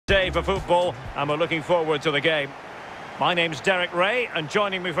day for football, and we're looking forward to the game. My name's Derek Ray, and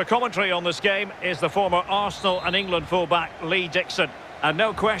joining me for commentary on this game is the former Arsenal and England fullback Lee Dixon. And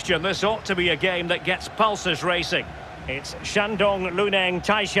no question, this ought to be a game that gets pulses racing. It's Shandong Luneng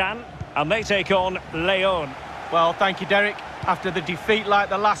Taishan, and they take on León. Well, thank you, Derek. After the defeat like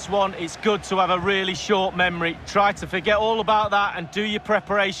the last one, it's good to have a really short memory. Try to forget all about that and do your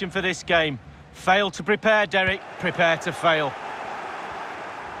preparation for this game. Fail to prepare, Derek. Prepare to fail.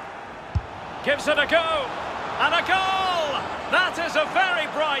 Gives it a go. And a goal! That is a very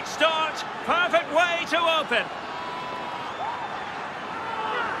bright start. Perfect way to open.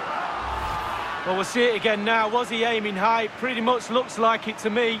 Well, we'll see it again now. Was he aiming high? Pretty much looks like it to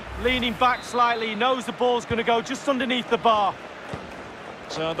me. Leaning back slightly, he knows the ball's going to go just underneath the bar.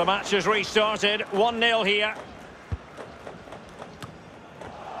 So the match has restarted. 1-0 here.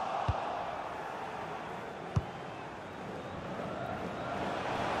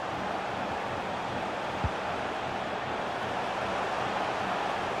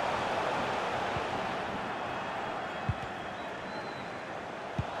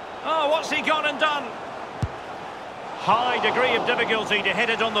 Oh, what's he gone and done? High degree of difficulty to hit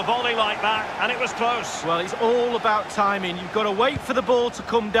it on the volley like that, and it was close. Well, it's all about timing. You've got to wait for the ball to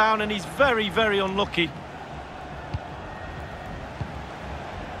come down, and he's very, very unlucky.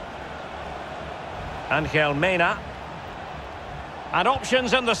 Ángel Mena. And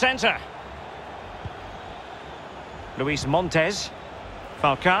options in the centre. Luis Montes.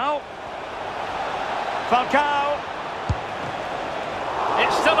 Falcao. Falcao.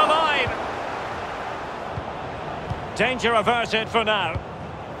 It's still alive. Danger averted for now.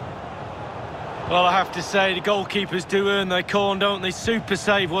 Well, I have to say, the goalkeepers do earn their corn, don't they? Super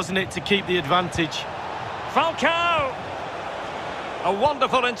save, wasn't it, to keep the advantage? Falcao! A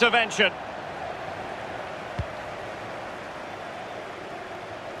wonderful intervention.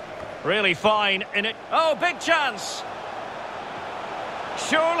 Really fine in it. Oh, big chance.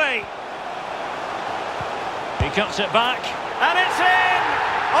 Surely. He cuts it back. And it's in!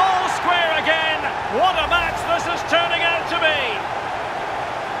 All square again! What a match this is turning out to be!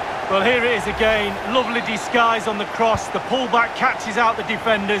 Well, here it is again. Lovely disguise on the cross. The pullback catches out the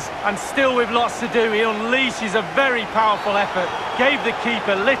defenders, and still with lots to do, he unleashes a very powerful effort. Gave the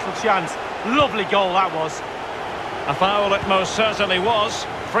keeper little chance. Lovely goal that was. A foul it most certainly was.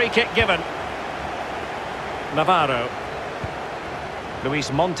 Free kick given. Navarro.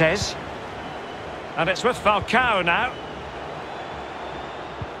 Luis Montes. And it's with Falcao now.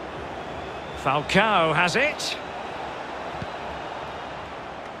 Falcao has it.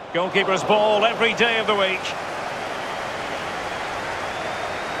 Goalkeeper's ball every day of the week.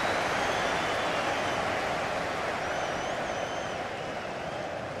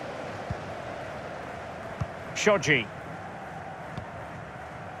 Shoji.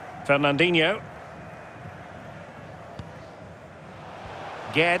 Fernandinho.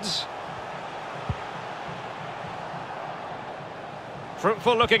 Guedes.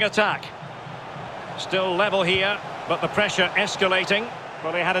 Fruitful looking attack. Still level here, but the pressure escalating.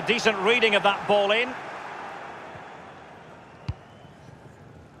 Well, he had a decent reading of that ball in.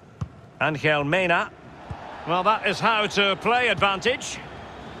 Ángel Mena. Well, that is how to play advantage.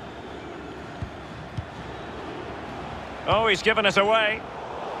 Oh, he's given it away.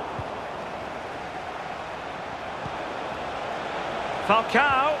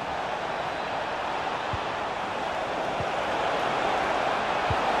 Falcao.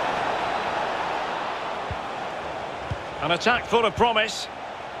 An attack full of promise.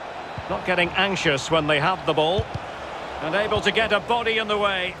 Not getting anxious when they have the ball. And able to get a body in the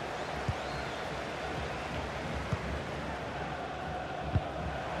way.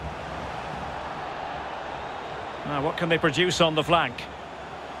 Now, what can they produce on the flank?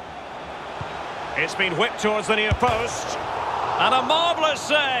 It's been whipped towards the near post. And a marvellous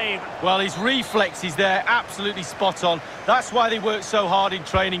save. Well, his reflexes there, absolutely spot on. That's why they work so hard in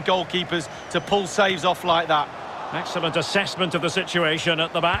training goalkeepers, to pull saves off like that. Excellent assessment of the situation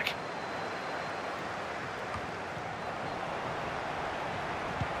at the back.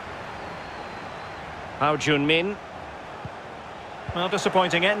 Hao Jun-min. Well,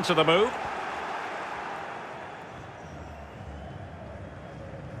 disappointing end to the move.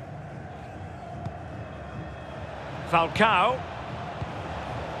 Falcao.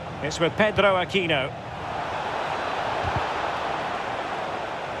 It's with Pedro Aquino.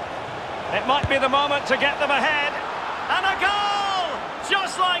 It might be the moment to get them ahead. And a goal!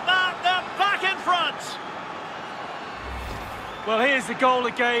 Just like that, they're back in front. Well, here's the goal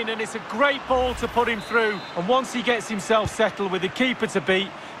again, and it's a great ball to put him through. And once he gets himself settled with the keeper to beat,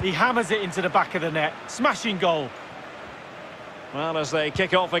 he hammers it into the back of the net. Smashing goal. Well, as they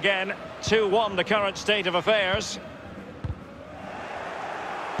kick off again, 2-1 the current state of affairs.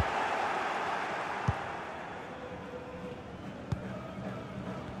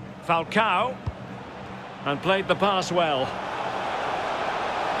 Falcao. And played the pass well.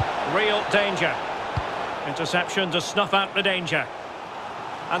 Real danger. Interception to snuff out the danger.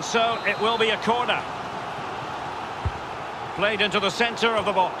 And so it will be a corner. Played into the centre of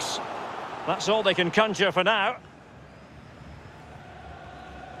the box. That's all they can conjure for now.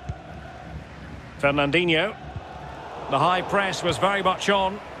 Fernandinho. The high press was very much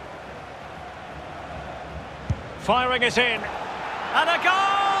on. Firing it in. And a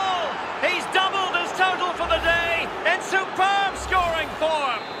goal! He's doubled his total for the day in superb scoring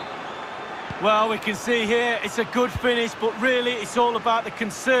form. Well, we can see here it's a good finish, but really it's all about the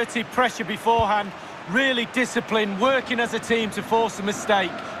concerted pressure beforehand. Really disciplined, working as a team to force a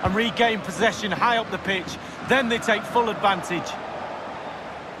mistake and regain possession high up the pitch. Then they take full advantage.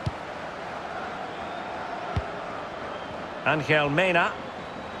 Angel Mena.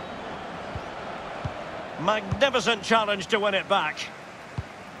 Magnificent challenge to win it back.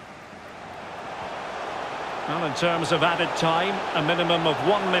 Well, in terms of added time, a minimum of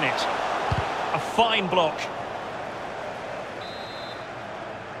 1 minute. A fine block.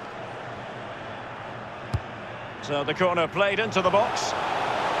 So the corner played into the box.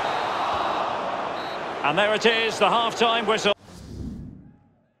 And there it is, the half-time whistle.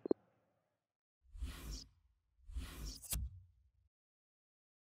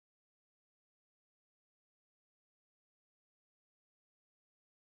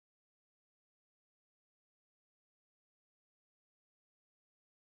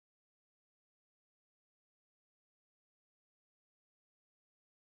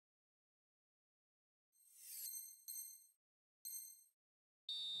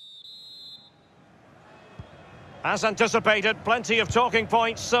 As anticipated, plenty of talking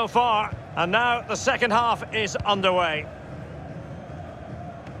points so far. And now the second half is underway.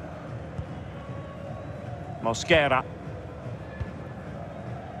 Mosquera.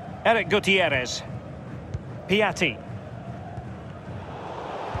 Eric Gutierrez. Piatti.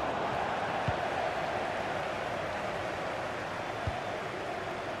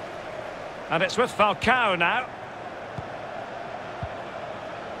 And it's with Falcao now.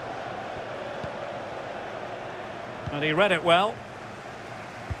 And he read it well.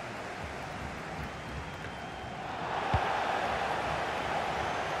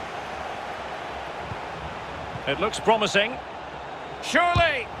 It looks promising.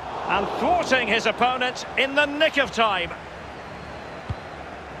 Surely! And thwarting his opponent in the nick of time.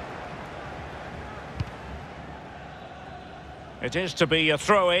 It is to be a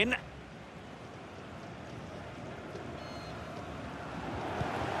throw-in.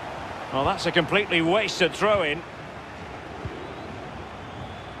 Well, that's a completely wasted throw-in.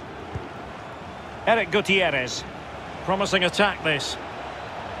 Eric Gutierrez. Promising attack, this.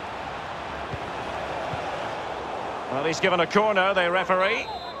 Well, he's given a corner, the referee.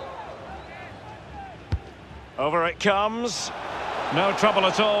 Over it comes. No trouble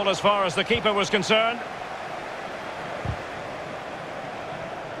at all as far as the keeper was concerned.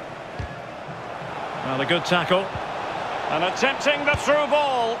 Well, a good tackle. And attempting the through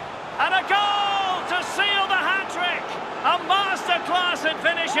ball. And a goal to seal the hat-trick! A masterclass in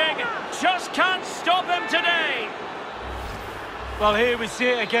finishing. Just can't stop him today. Well, here we see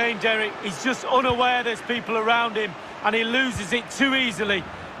it again, Derek. He's just unaware there's people around him and he loses it too easily.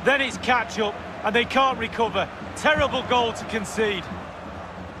 Then it's catch-up and they can't recover. Terrible goal to concede.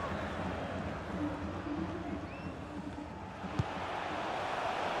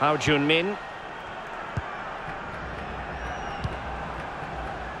 Hao Jun-min.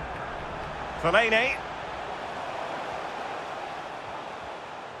 Fellaini.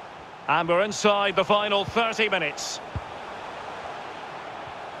 And we're inside the final 30 minutes.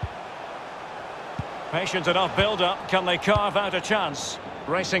 Patient enough build-up. Can they carve out a chance?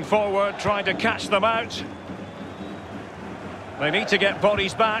 Racing forward, trying to catch them out. They need to get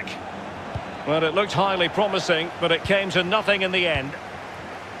bodies back. Well, it looked highly promising, but it came to nothing in the end.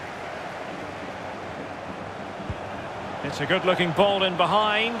 It's a good-looking ball in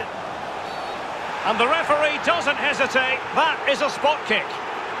behind. And the referee doesn't hesitate. That is a spot kick.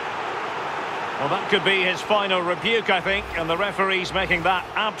 Well, that could be his final rebuke, I think, and the referee's making that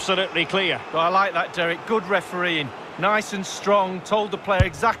absolutely clear. Well, I like that, Derek. Good refereeing. Nice and strong, told the player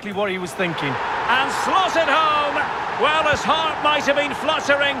exactly what he was thinking. And slotted home. Well, his heart might have been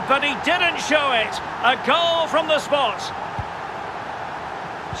fluttering, but he didn't show it. A goal from the spot.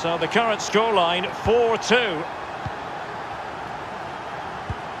 So the current scoreline, 4-2.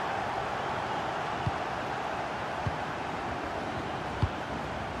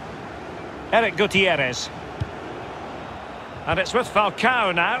 Eric Gutierrez. And it's with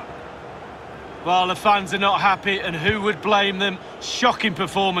Falcao now. Well, the fans are not happy, and who would blame them? Shocking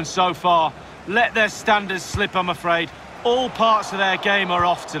performance so far. Let their standards slip, I'm afraid. All parts of their game are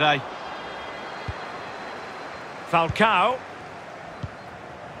off today. Falcao.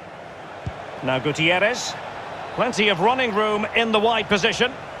 Now Gutierrez. Plenty of running room in the wide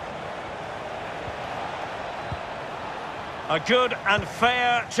position. A good and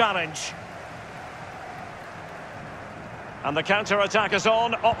fair challenge. And the counter-attack is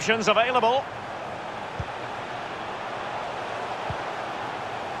on. Options available.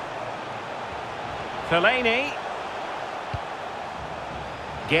 Fellaini.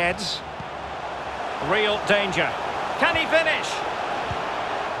 Guedes. Real danger. Can he finish?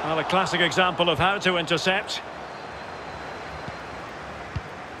 Well, a classic example of how to intercept.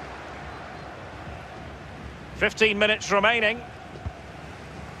 "15 minutes remaining.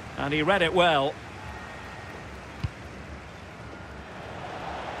 And he read it well.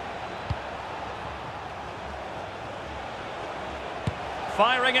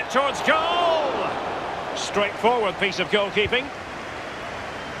 Firing it towards goal! Straightforward piece of goalkeeping.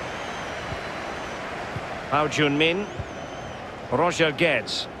 Pao Junmin. Roger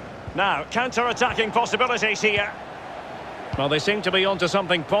Guedes. Now, counter-attacking possibilities here. Well, they seem to be onto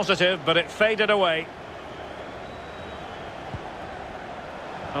something positive, but it faded away.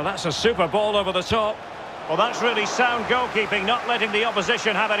 Well, that's a super ball over the top. Well, that's really sound goalkeeping, not letting the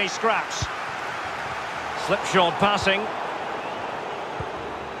opposition have any scraps. Slipshod passing.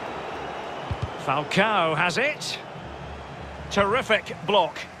 Falcao has it. Terrific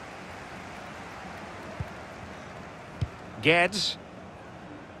block. Guedes.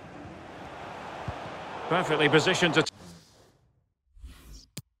 Perfectly positioned to...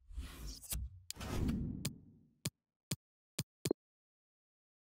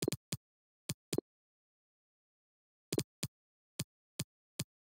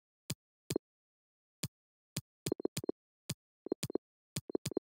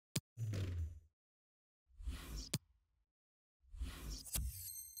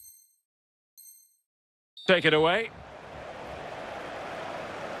 take it away.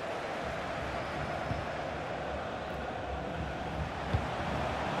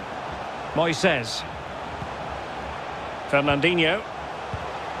 Montes. Fernandinho.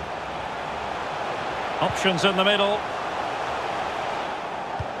 Options in the middle.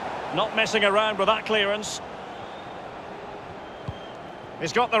 Not messing around with that clearance.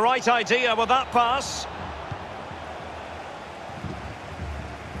 He's got the right idea with that pass.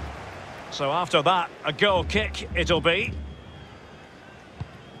 So after that, a goal kick it'll be.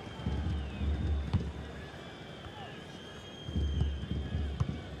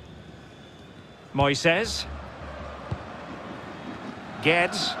 Montes.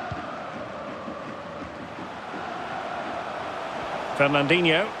 Guedes.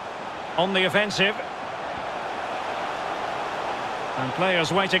 Fernandinho on the offensive. And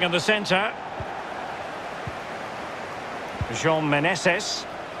players waiting in the centre. Jean Meneses.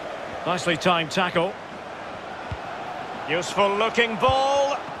 Nicely timed tackle. Useful looking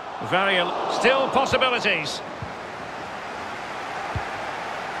ball. Still possibilities.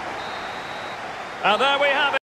 And there we have it.